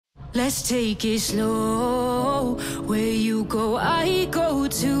Let's take it slow. Where you go, I go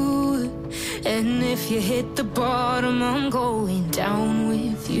too. And if you hit the bottom, I'm going down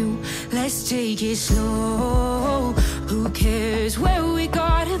with you. Let's take it slow. Who cares where we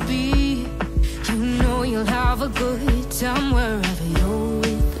gotta be? You know you'll have a good time wherever you're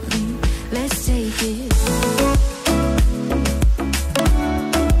with me. Let's take it slow.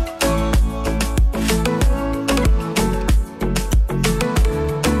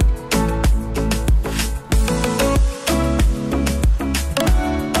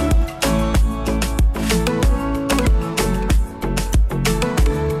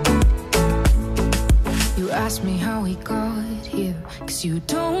 Ask me how we got here, 'cause you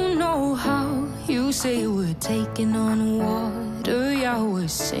don't know how. You say we're taking on water, yeah, we're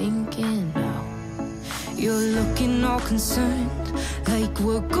sinking now. You're looking all concerned, like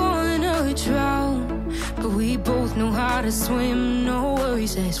we're gonna drown. But we both know how to swim, no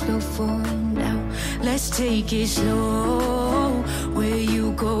worries, let's float for now. Let's take it slow. Where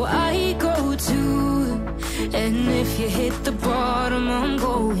you go, I go too. And if you hit the bottom, I'm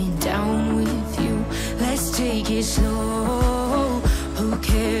going down with you. Let's take it slow. Who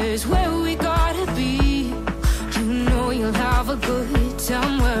cares where we gotta be? You know you'll have a good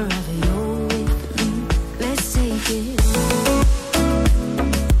time wherever you're with me. Let's take it slow.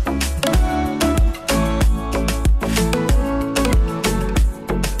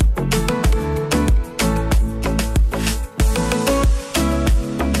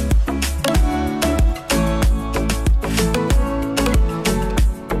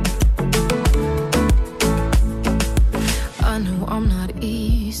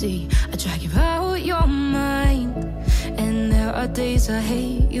 I drag you out your mind, and there are days I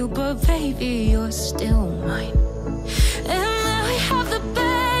hate you, but baby, you're still mine. And now we have the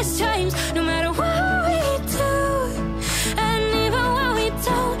best times, no matter what we do. And even when we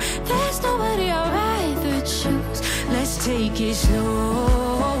don't, there's nobody I'd rather choose. Let's take it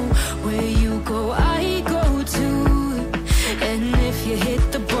slow. Where you go, I go too. And if you hit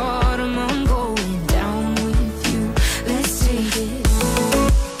the bottom, I'm going down with you. Let's take it slow.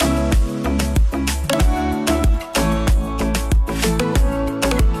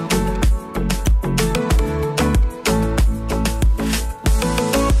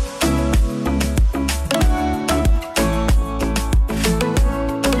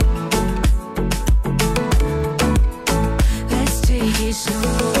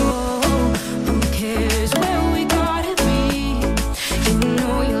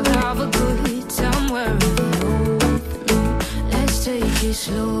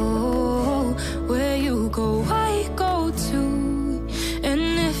 Slow, where you go, I go too.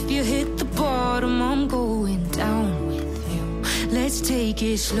 And if you hit the bottom, I'm going down with you. Let's take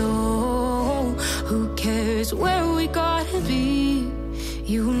it slow. Who cares where we gotta be?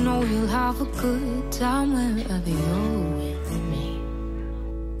 You know you'll have a good time wherever you're with.